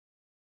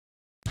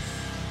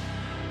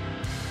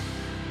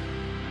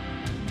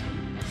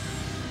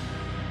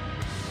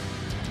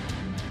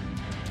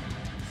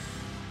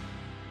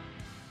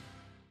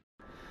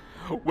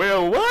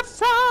Well,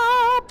 what's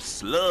up,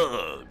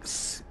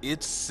 slugs?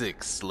 It's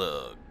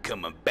SickSLUG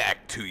coming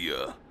back to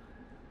you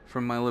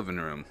from my living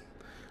room.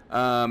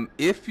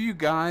 If you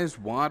guys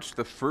watched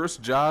the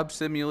first job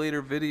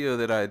simulator video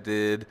that I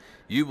did,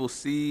 you will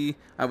see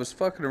I was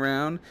fucking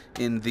around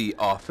in the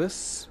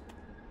office,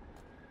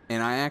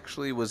 and I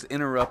actually was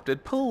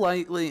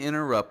politely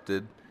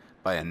interrupted,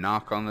 by a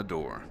knock on the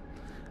door.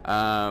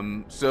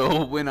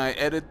 So when I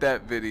edit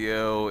that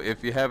video,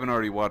 if you haven't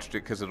already watched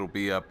it, because it'll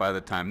be up by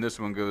the time this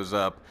one goes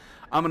up,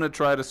 I'm going to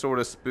try to sort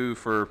of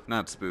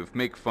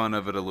make fun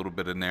of it a little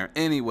bit in there.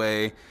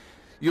 Anyway,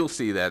 you'll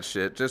see that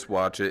shit. Just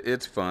watch it.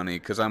 It's funny,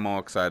 because I'm all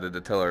excited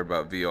to tell her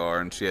about VR,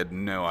 and she had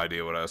no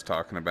idea what I was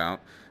talking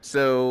about.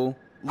 So,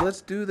 let's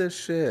do this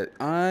shit.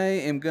 I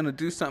am going to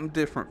do something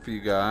different for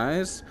you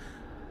guys.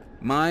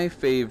 My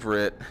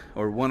favorite,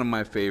 or one of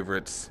my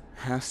favorites,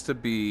 has to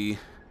be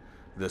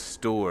the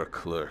store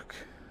clerk.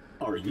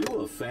 Are you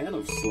a fan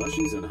of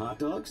slushies and hot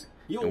dogs?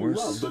 You'll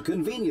love the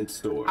convenience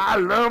store. I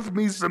love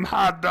me some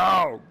hot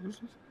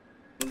dogs.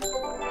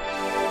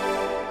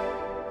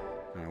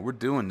 Alright, we're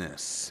doing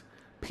this,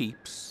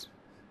 peeps.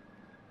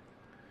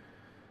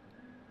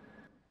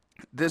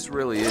 This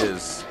really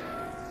is...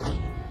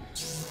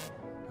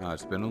 Oh,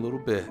 it's been a little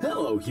bit.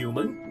 Hello,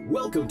 human.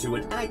 Welcome to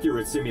an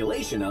accurate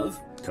simulation of...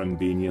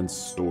 Convenience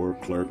store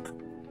clerk.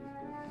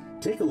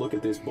 Take a look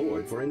at this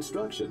board for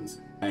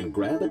instructions, and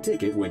grab a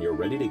ticket when you're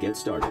ready to get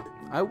started.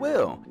 I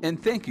will,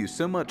 and thank you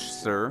so much,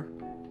 sir.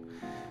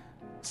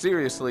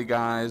 Seriously,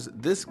 guys,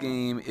 this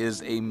game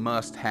is a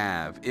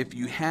must-have. If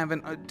you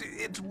haven't,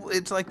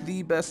 it's like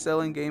the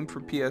best-selling game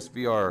for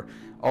PSVR.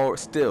 Or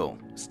still.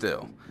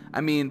 I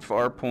mean,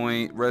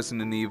 Farpoint,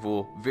 Resident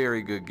Evil,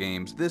 very good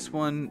games. This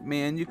one,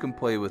 man, you can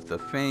play with the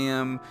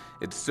fam.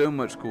 It's so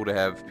much cool to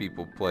have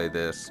people play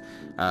this.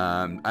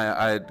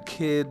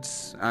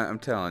 Kids, I'm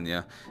telling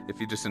you, if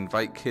you just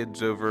invite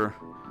kids over,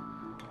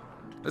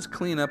 let's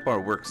clean up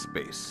our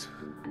workspace.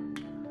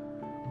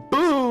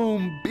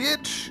 Boom,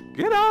 bitch!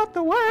 Get out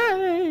the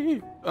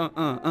way!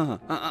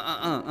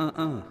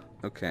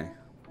 Okay.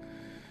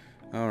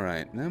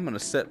 Alright, now I'm gonna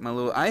set my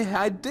little...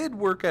 I did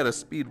work at a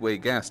Speedway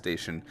gas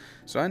station,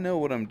 so I know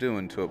what I'm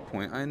doing to a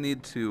point. I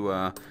need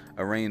to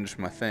arrange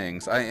my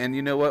things. And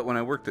you know what? When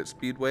I worked at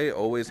Speedway,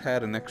 always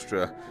had an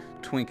extra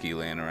Twinkie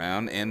laying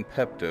around, and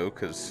Pepto,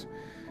 because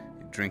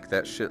you drink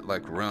that shit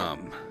like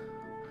rum.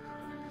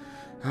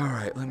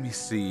 Alright, let me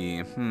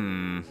see.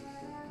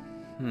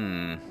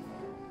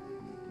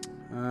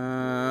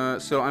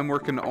 So I'm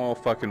working all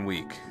fucking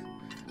week.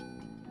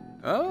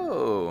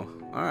 Oh,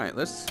 alright,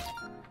 let's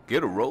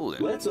get a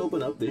rolling. Let's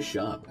open up this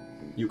shop.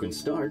 You can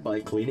start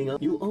by cleaning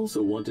up. You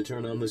also want to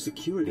turn on the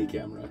security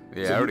camera.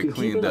 Yeah, so I already you can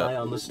cleaned keep an up. eye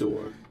on the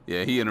store.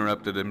 Yeah, he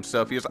interrupted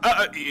himself. He was,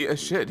 yeah,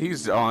 shit,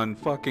 he's on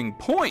fucking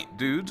point.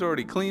 Dude's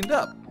already cleaned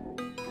up.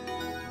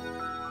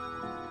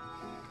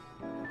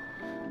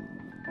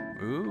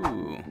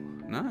 Ooh,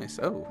 nice.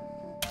 Oh.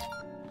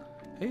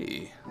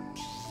 Hey.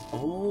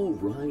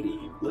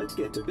 Alrighty, let's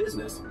get to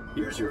business.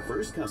 Here's your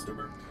first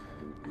customer.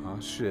 Oh,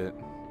 shit.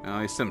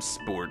 Oh, he's some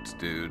sports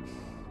dude.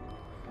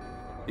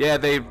 Yeah,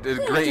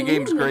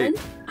 game's great.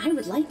 I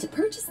would like to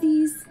purchase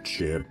these.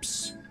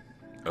 Chips.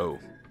 Oh,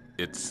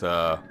 it's,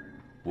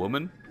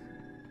 woman?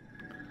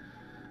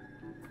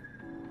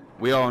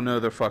 We all know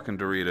they're fucking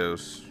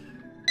Doritos.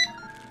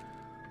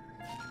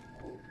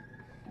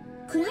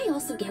 Could I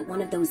also get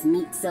one of those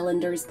meat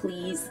cylinders,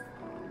 please?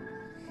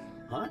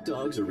 Hot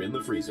dogs are in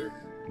the freezer.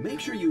 Make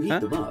sure you heat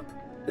them up,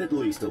 at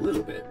least a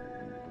little bit.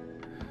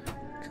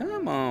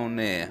 Come on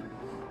there.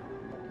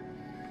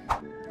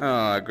 Oh,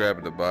 I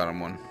grabbed the bottom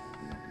one.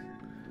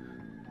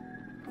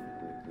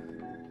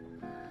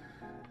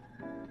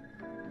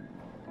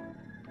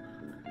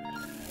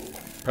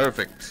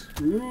 Perfect.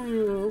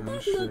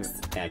 That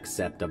looks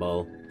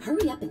acceptable.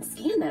 Hurry up and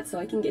scan that so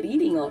I can get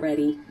eating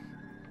already.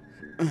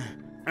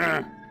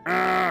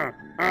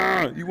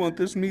 You want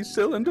this meat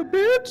cylinder,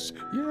 bitch?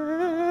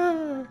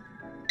 Yeah.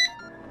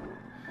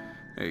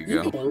 There you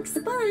go. Thanks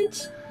a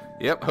bunch.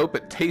 Yep, hope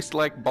it tastes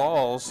like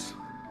balls.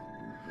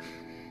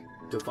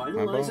 To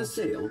finalize a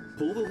sale,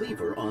 pull the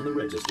lever on the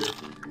register.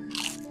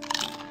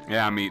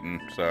 Yeah, I'm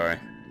eating. Sorry.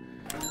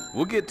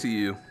 We'll get to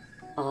you.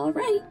 All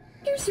right,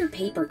 here's your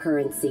paper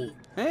currency.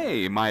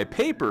 Hey, my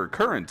paper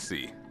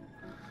currency.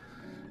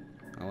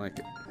 I like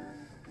it.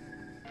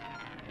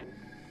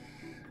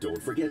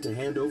 Don't forget to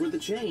hand over the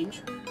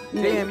change.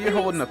 Damn, you're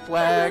holding a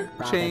flag.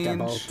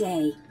 Profitable Change.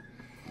 day.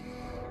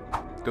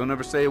 Don't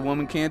ever say a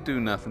woman can't do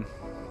nothing.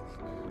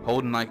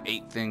 Holding like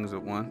 8 things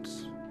at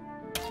once.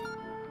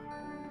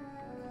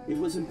 It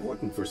was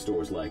important for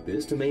stores like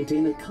this to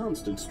maintain a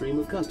constant stream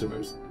of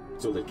customers,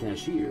 so that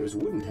cashiers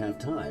wouldn't have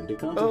time to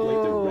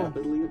contemplate their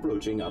rapidly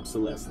approaching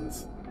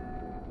obsolescence.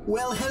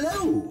 Well,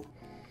 hello!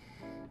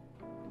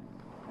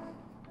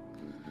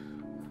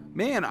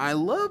 Man, I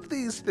love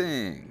these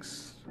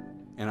things.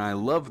 And I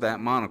love that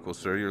monocle,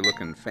 sir. You're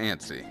looking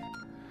fancy.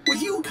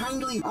 Would you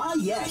kindly... Ah,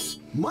 yes.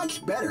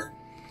 Much better.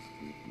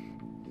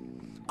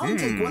 I'll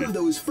take one of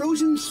those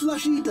frozen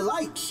slushy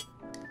delights.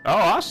 Oh,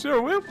 I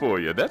sure will for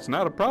you. That's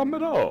not a problem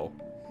at all.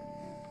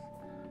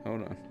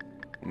 Hold on.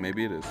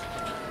 Maybe it is.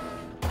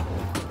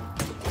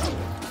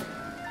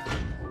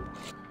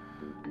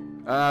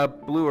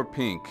 Blue or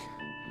pink?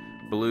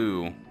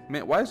 Blue.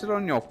 Man, why is it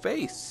on your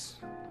face?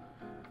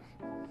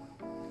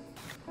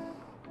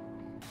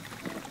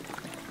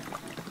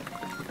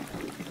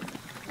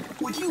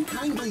 Would you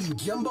kindly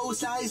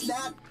jumbo-size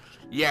that?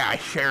 Yeah, I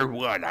sure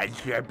would.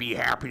 I'd be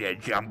happy to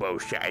jumbo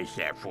size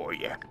that for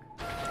you.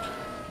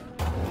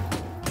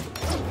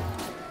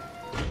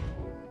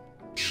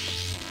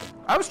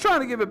 I was trying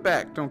to give it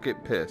back. Don't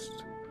get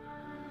pissed.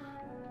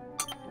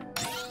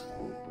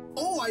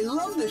 Oh, I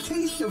love the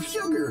taste of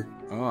sugar.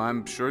 Oh,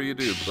 I'm sure you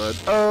do, bud.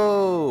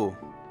 Oh!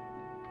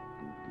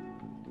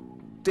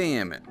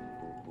 Damn it.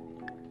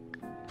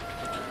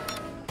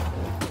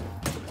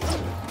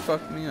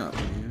 Fuck me up,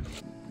 man.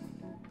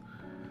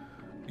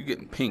 You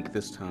getting pink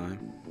this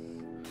time.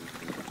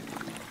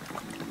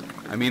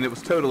 I mean, it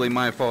was totally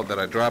my fault that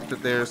I dropped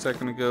it there a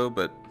second ago,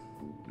 but...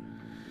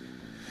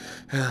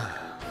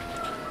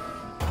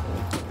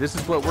 This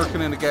is what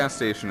working in a gas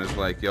station is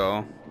like,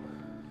 y'all.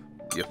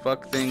 You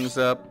fuck things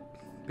up,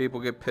 people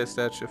get pissed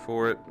at you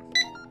for it.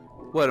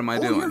 What am I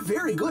doing? You're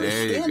very good at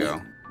There you scanning.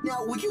 go.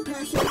 Now, would you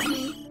pass that to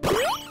me?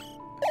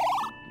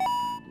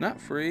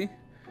 Not free.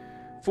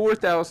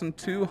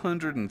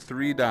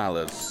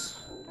 $4,203.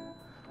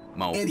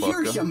 And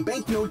here's some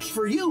banknotes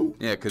for you.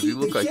 Yeah, 'cause Keep you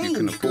look the like you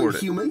can change, afford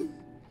good it. Human.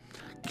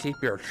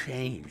 Keep your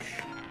change.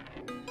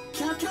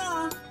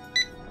 Ta-ta.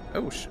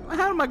 Oh,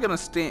 how am I gonna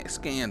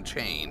scan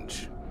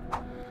change?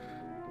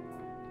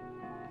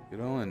 Get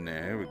all in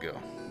there. Here we go.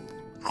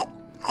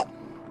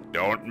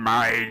 Don't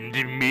mind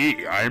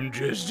me. I'm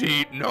just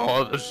eating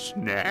all the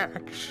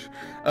snacks.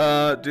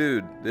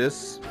 Dude,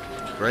 this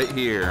right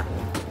here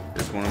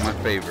is one of my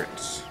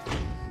favorites.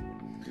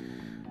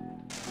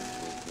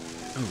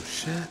 Oh,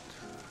 shit.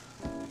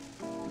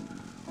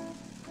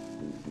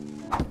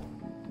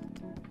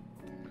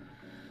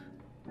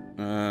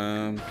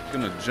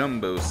 Gonna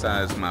jumbo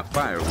size my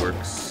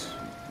fireworks.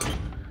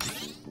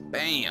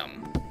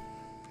 Bam.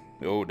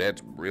 Oh,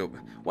 that's real.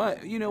 Why?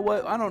 You know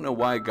what? I don't know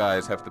why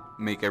guys have to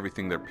make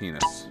everything their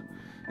penis.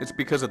 It's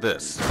because of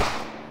this.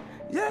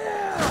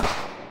 Yeah!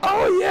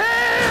 Oh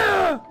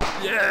yeah!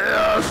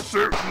 Yeah,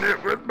 shooting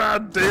it with my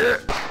dick.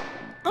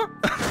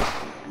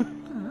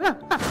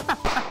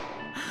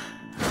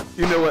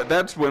 You know what?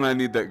 That's when I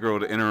need that girl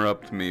to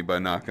interrupt me by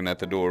knocking at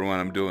the door when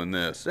I'm doing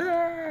this.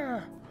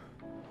 Yeah!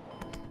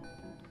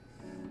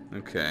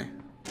 Okay.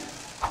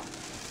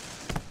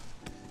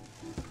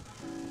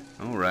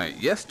 Alright,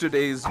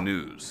 yesterday's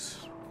news.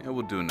 Yeah,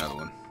 we'll do another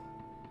one.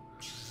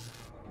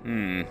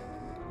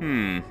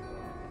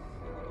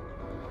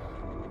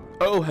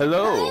 Oh,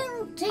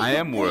 hello. I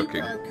am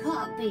working. A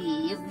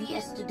copy of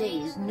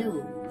yesterday's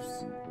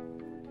news.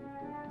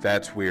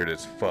 That's weird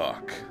as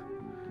fuck.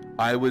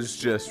 I was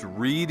just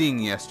reading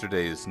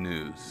yesterday's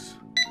news.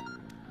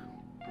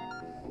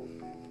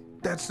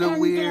 That's so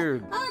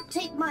weird. I'll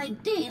take my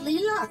daily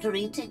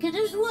lottery ticket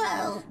as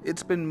well.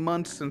 It's been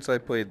months since I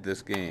played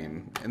this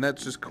game, and that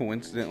just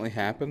coincidentally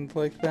happened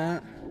like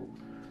that.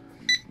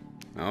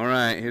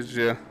 Alright, here's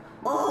your...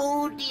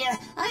 Oh dear,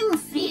 I'm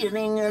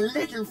feeling a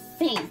little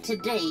faint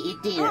today,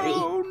 dearie.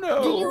 Oh,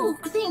 no. Do you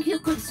think you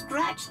could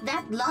scratch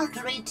that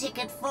lottery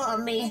ticket for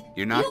me?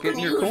 You're not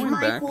getting your coin back. You can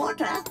use my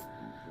quarter.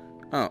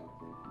 Oh.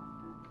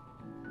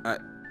 I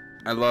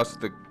lost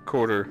the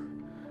quarter.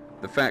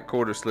 The fat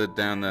quarter slid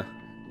down the...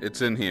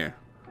 It's in here.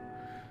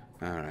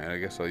 Alright, I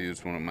guess I'll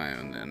use one of my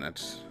own then.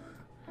 That's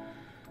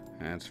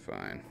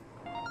fine.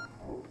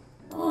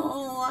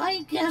 Oh,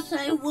 I guess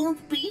I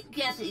won't be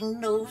getting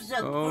those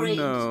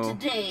upgrades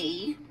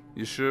today.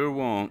 You sure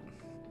won't.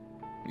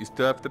 You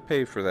still have to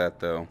pay for that,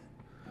 though.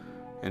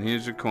 And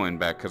here's your coin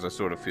back, because I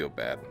sort of feel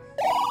bad.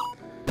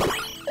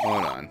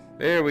 Hold on.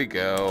 There we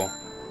go.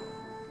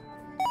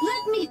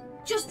 Let me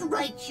just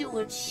write you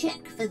a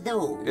check for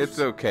those. It's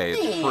okay.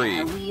 It's free.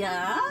 There we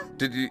are.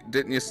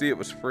 Didn't you see it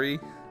was free?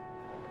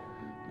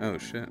 Oh,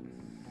 shit.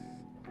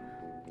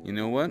 You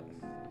know what?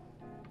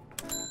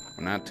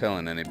 I'm not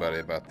telling anybody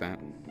about that.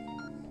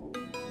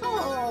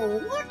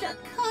 Oh, what a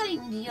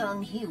kind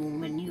young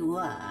human you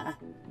are.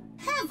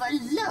 Have a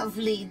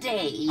lovely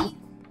day.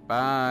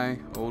 Bye,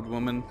 old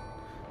woman.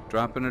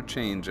 Dropping her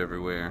change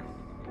everywhere.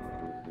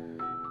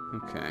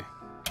 Okay.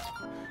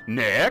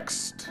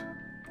 Next.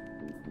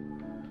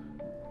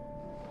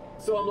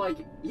 So I'm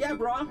like, yeah,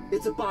 brah,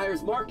 it's a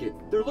buyer's market.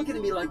 They're looking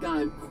at me like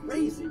I'm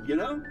crazy, you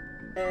know?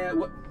 And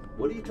what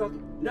are you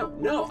talking?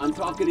 No, I'm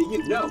talking to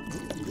you. No,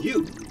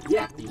 you.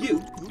 Yeah,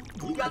 you.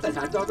 You got that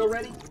hot dog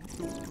already?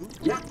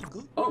 Yeah.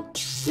 Oh,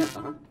 yeah,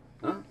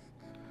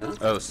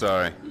 Oh,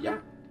 sorry. Yeah.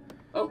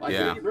 Oh, I Yeah.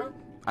 hear you, bro.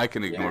 I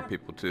can ignore Yeah.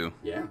 people too.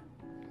 Yeah.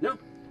 No,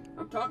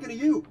 I'm talking to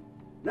you.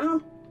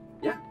 No.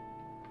 Yeah.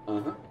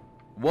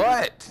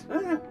 What?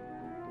 Yeah.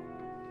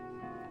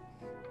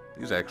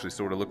 These actually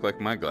sort of look like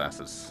my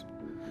glasses.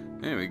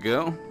 There we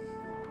go.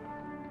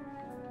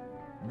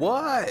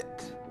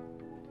 What?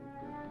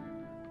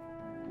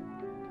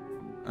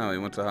 Oh, he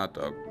wants a hot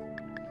dog.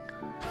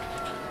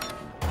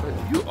 But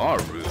you are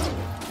rude.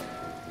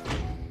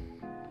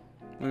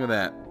 Look at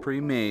that.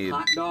 Pre-made.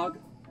 Hot dog?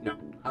 No.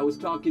 I was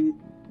talking,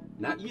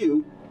 not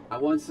you. I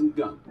want some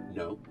gum.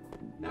 No.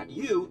 Not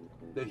you,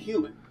 the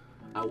human.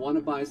 I want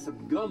to buy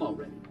some gum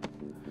already.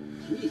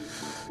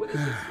 Geez, what is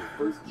this, your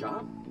first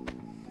job?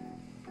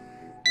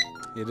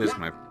 It is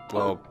my...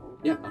 Well,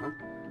 Yeah,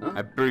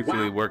 I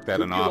briefly worked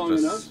at an Took you long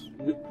enough? office.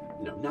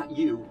 No, not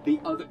you. The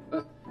other...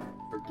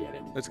 forget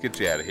it. Let's get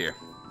you out of here.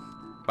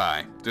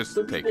 Bye. Just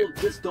Some take people it.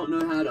 just don't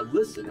know how to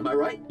listen. Am I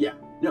right? Yeah.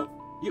 No.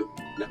 You.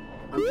 No.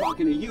 I'm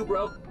talking to you,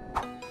 bro.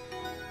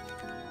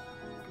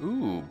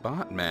 Ooh,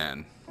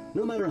 Botman.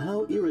 No matter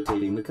how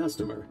irritating the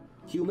customer,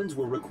 humans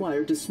were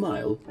required to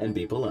smile and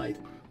be polite.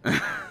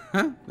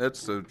 That's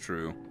so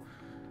true.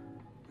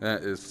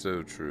 That is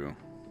so true.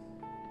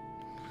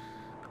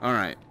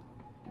 Alright.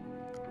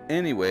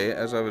 Anyway,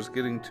 as I was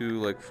getting to,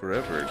 like,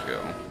 forever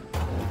ago,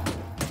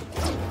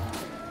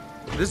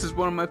 this is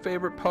one of my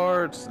favorite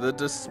parts, the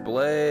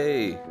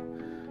display.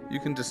 You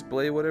can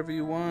display whatever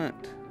you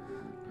want.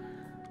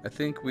 I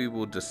think we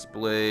will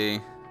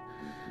display...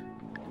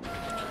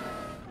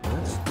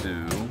 Let's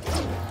do...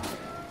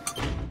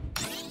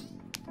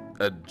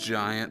 a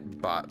giant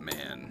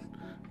Botman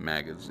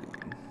magazine.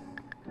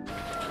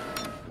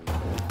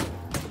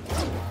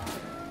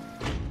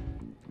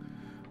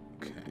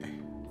 Okay.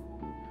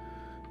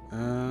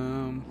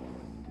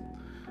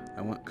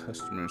 I want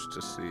customers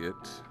to see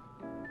it.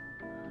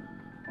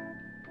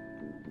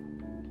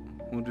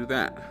 We'll do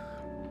that.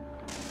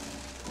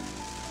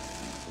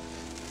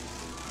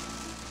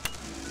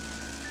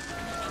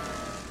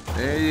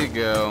 There you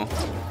go.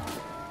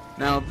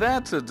 Now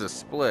that's a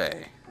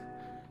display.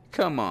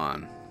 Come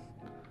on.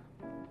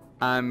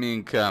 I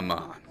mean, come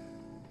on.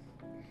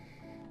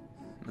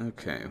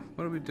 Okay,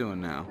 what are we doing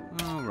now?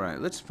 Alright,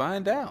 let's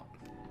find out.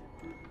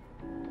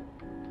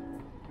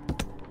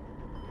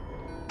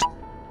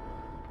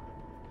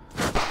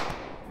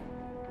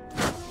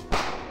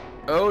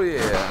 Oh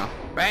yeah.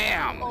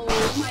 Bam! Oh,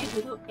 my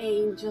little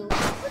angel.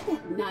 Put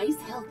that nice,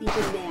 healthy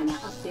banana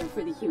up there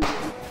for the human.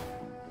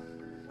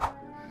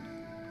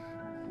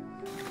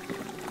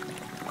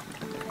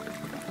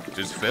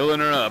 Just filling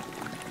her up.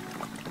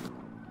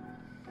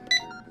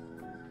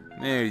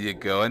 There you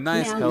go, a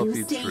nice now healthy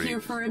you stay treat.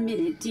 here for a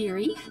minute,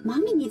 dearie.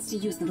 Mommy needs to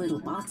use the little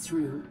box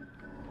room.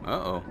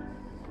 Uh-oh.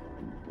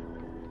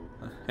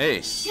 Hey.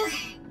 Sugar!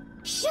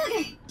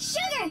 Sugar!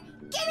 Sugar!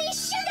 Give me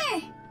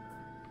sugar!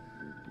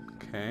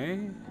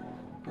 Okay.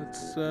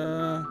 Let's,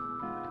 I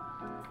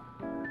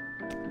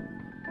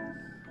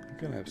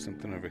gotta have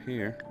something over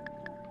here.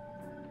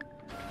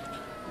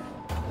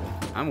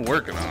 I'm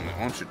working on it.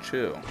 Why don't you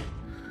chill?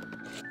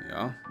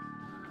 Yeah.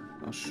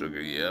 I'll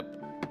sugar you up.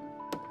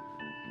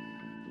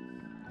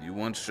 You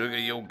want sugar,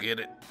 you'll get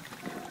it.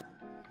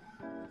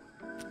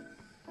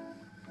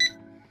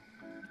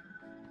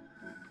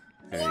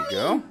 There you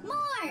go.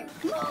 More!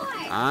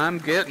 More! I'm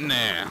getting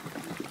there.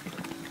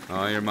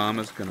 Oh, your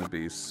mama's gonna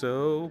be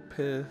so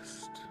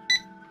pissed.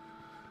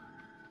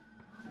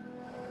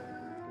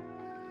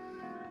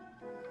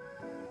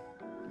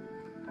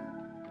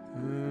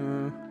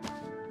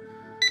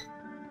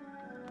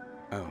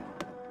 Oh.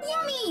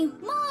 Yummy!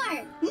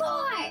 More!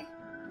 More!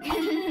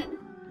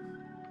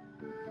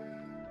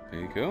 There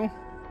you go.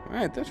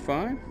 Alright, that's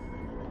fine.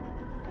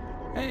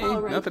 Hey,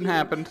 All right, nothing dear.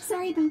 happened.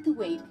 Sorry about the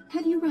wait.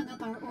 Have you rung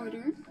up our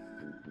order?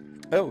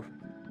 Oh.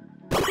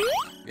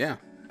 Yeah.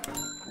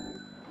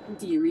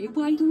 Dearie,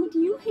 why don't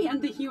you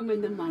hand the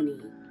human the money?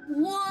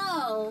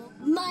 Whoa!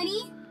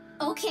 Money?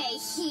 Okay,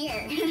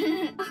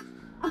 here.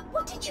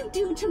 What did you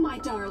do to my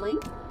darling?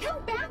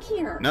 Come back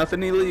here.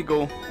 Nothing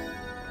illegal.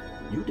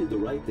 You did the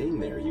right thing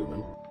there,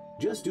 human.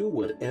 Just do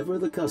whatever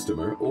the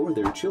customer or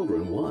their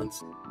children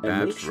wants. And make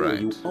That's sure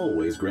you right.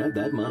 always grab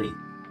that money.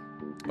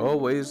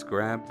 Always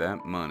grab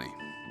that money.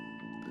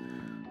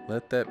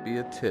 Let that be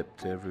a tip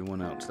to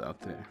everyone else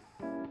out there.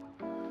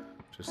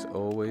 Just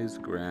always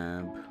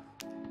grab...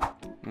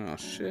 Oh,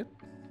 shit.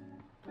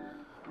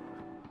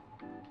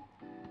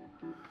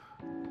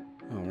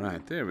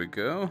 Alright, there we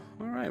go.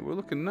 Alright, we're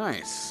looking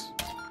nice.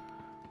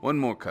 One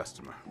more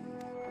customer.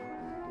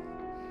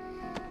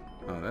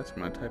 Oh, that's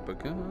my type of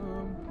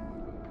gum.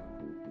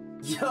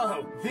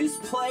 Yo, this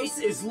place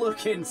is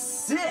looking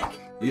sick!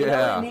 You know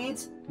Yeah. what it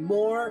needs?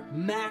 More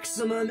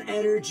maximum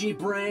energy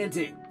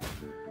branding.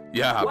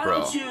 Yeah, Why bro.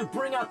 don't you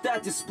bring up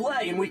that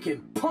display and we can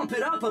pump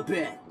it up a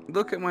bit?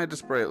 Look at my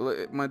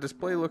display. My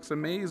display looks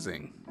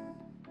amazing.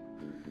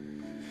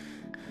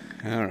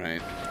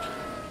 Alright.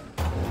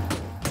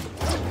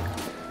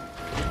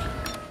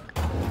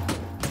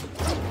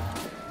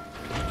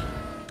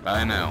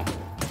 I know.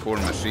 Ford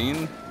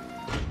machine?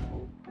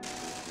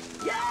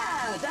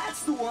 Yeah,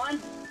 that's the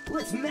one!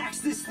 Let's max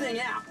this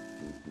thing out.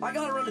 I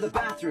gotta run to the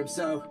bathroom,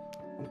 so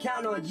I'm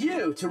counting on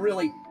you to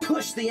really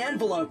push the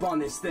envelope on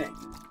this thing.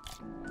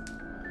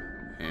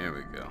 Here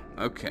we go.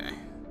 Okay.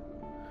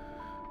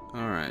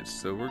 Alright,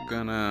 so we're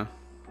gonna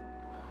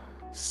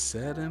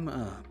set him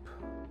up.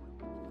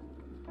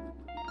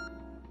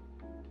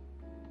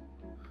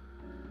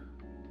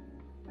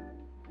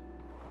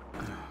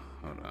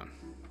 Hold on.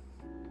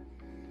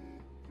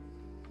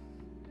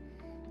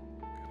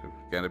 Gotta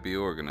Gotta be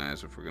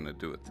organized if we're gonna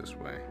do it this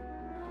way.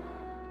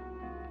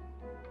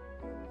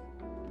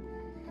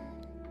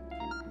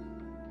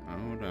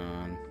 Hold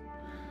on.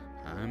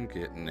 I'm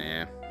getting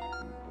there.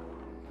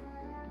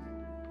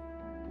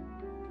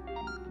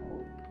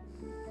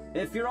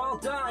 If you're all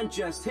done,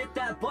 just hit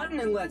that button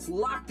and let's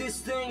lock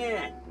this thing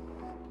in.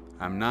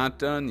 I'm not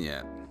done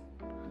yet.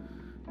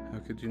 How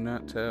could you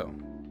not tell?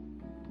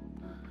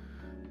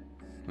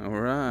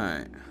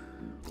 Alright.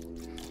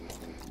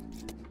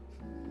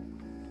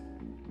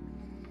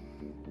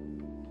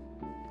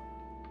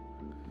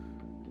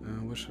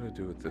 What should I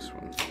do with this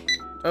one?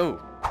 Oh!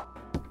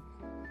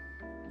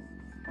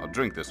 I'll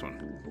drink this one.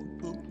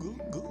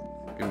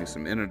 Give me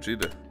some energy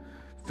to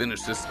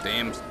finish this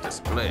damn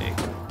display.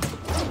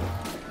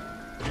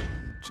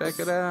 Check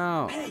it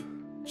out. Hey,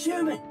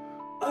 human!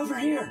 Over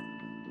here!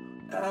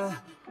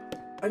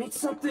 I need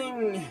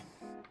something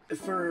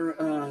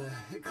for,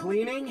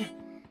 cleaning.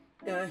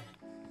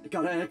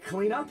 Gotta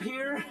clean up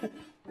here.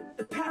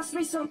 Pass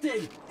me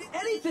something!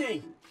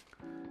 Anything!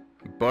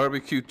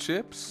 Barbecue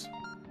chips?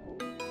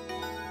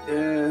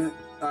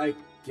 I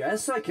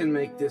guess I can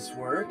make this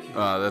work.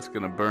 Oh, that's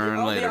gonna burn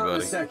I'll later, be out buddy.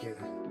 in a second.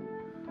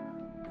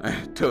 I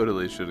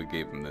totally should have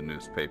gave him the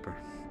newspaper.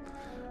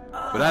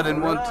 But I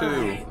didn't want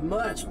to.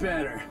 Much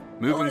better.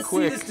 Moving Let's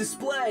quick. see this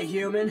display,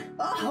 human.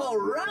 All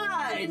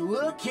right,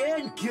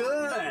 looking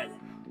good.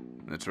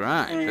 That's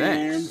right, And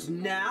thanks.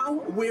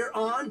 now we're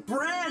on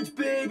brand,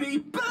 baby.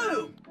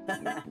 Boom!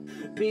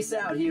 Peace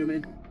out,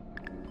 human.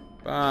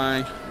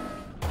 Bye.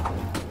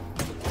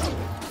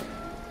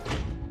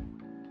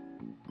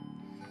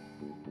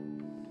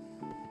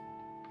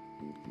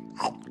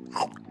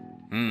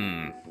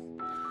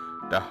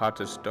 The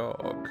hottest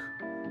dog.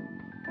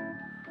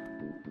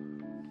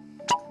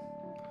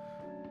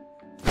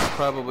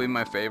 Probably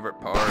my favorite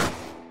part.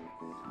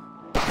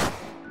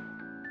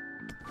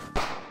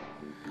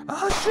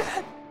 Oh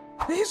shit!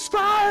 He's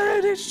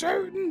firing! He's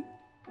shooting!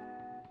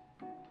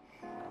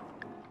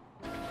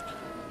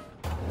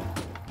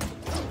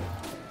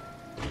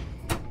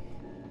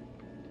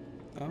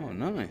 Oh,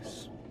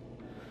 nice.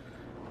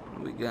 What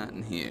do we got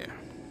in here?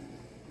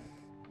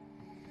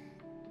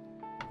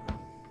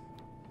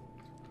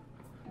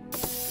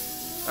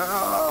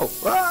 Oh!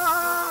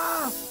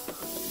 Ah!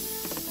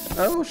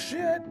 Oh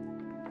shit!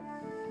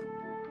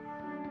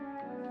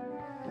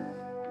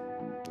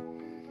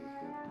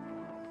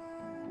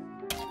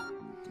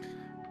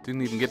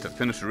 Didn't even get to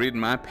finish reading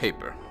my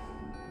paper.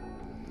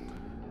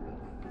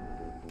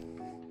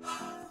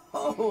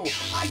 Oh,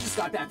 I just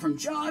got back from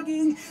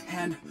jogging,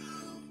 and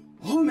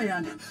oh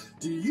man,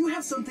 do you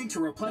have something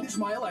to replenish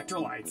my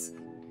electrolytes?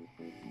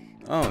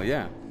 Oh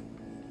yeah.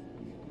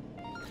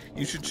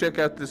 You should check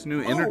out this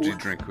new energy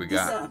drink we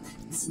got.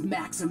 This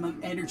maximum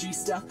energy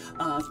stuff,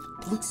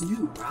 looks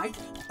new, right?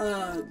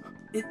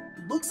 It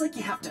looks like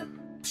you have to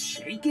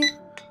shake it.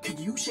 Could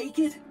you shake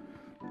it?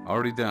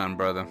 Already done,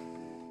 brother.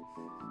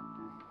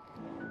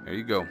 There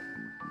you go.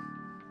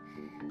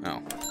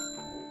 Oh.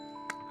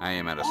 I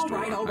am at a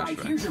store. All right,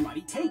 That's here's your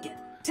money. Take it.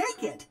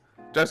 Take it.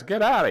 Just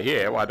get out of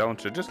here, why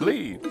don't you? Just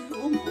leave.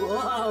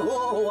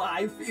 Whoa,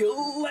 I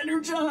feel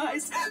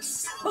energized.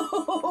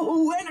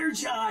 So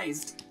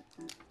energized.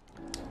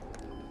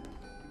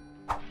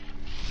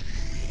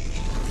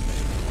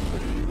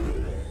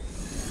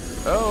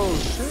 Oh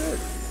shit!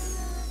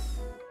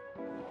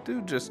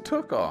 Dude just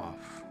took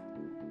off.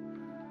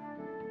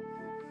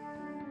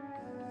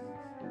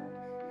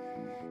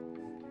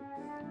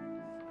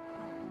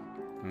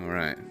 All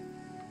right.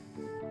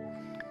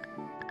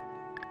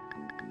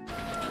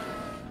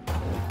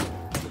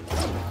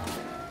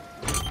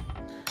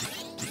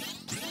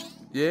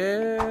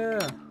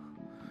 Yeah.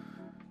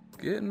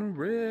 Getting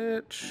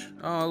rich.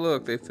 Oh,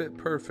 look, they fit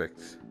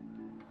perfect.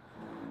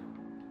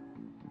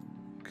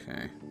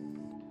 Okay.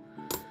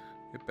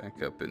 Get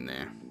back up in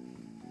there.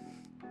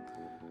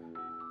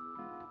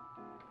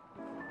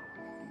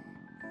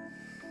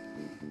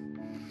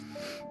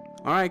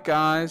 Alright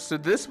guys, so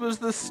this was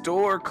the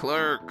store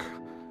clerk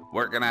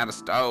working at a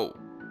store.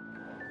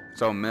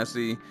 It's all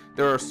messy.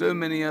 There are so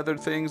many other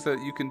things that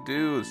you can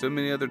do, so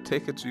many other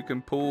tickets you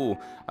can pull.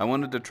 I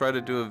wanted to try to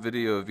do a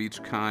video of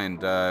each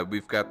kind.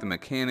 We've got the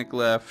mechanic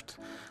left.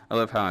 I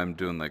love how I'm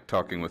doing like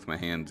talking with my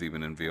hands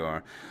even in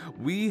VR.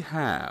 We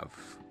have,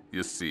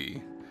 you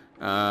see,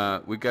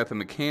 we got the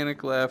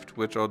mechanic left,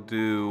 which I'll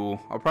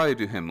probably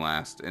do him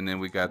last. And then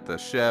we got the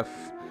chef,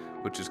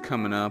 which is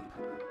coming up.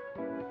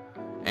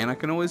 And I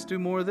can always do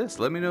more of this.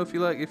 Let me know if you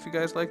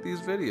guys like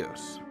these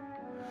videos.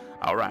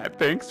 Alright,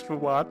 thanks for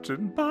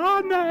watching.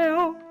 Bye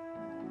now.